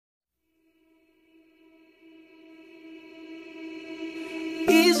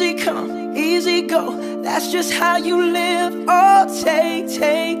come, easy go. That's just how you live. Oh,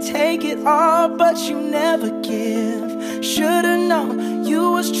 take it all, but you never give. Should've known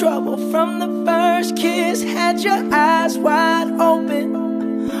you was trouble from the first kiss. Had your eyes wide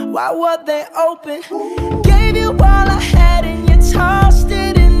open. Why were they open? Gave you all I had and you tossed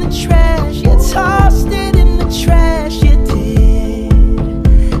it in the trash. You tossed it in the trash, you did.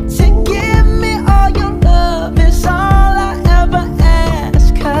 To give me all your love is all I ever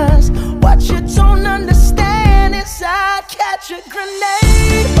ask. Cause what you don't understand is I'd catch a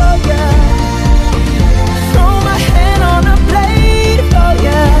grenade for ya. Throw my hand on a blade for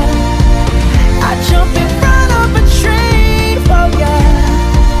ya. I jump in front of a train for ya.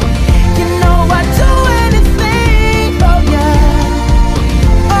 You know I'd do anything for ya.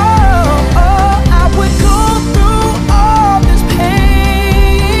 Oh, I would go through all this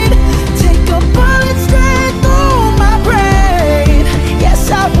pain. Take a bullet straight through my brain. Yes,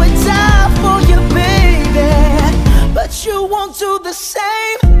 I would die for you, baby, but you won't do the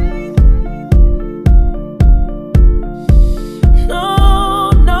same. No,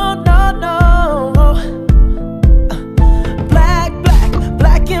 no, no, no.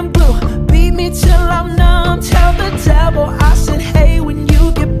 Black and blue. Beat me till I'm numb. Tell the devil I said hey when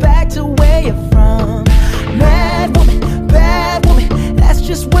you get back to where you're from. Mad woman, that's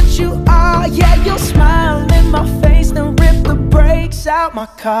just what you are. Yeah, you'll smile in my face, then rip the brakes out my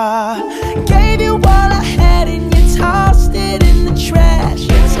car. Gave you all I had and you tossed it in the trash.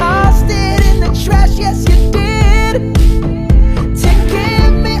 You tossed it in the trash, yes you did. To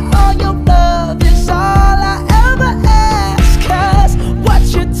give me all your love is all I ever ask. Cause what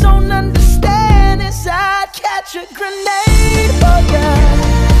you don't understand is I'd catch a grenade for ya.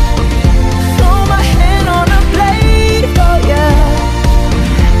 Throw my hand on a blade for ya.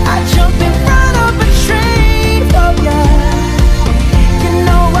 I jump in front of a train for ya. You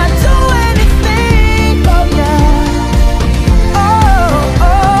know I'd do anything for ya.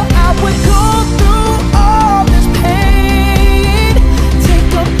 Oh, I would go through all this pain. Take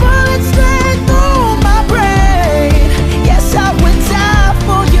a bullet straight through my brain. Yes, I would die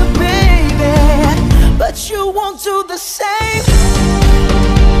for you, baby, but you won't do the same.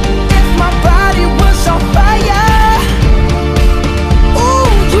 If my body was on fire, ooh,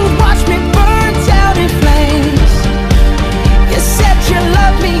 you'd watch me burn down in flames. You said you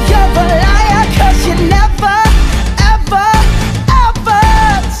love me, you're a liar, cause you never, ever, ever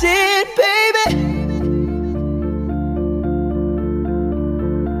did, baby.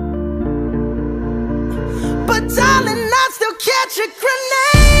 But darling, I'd still catch a grenade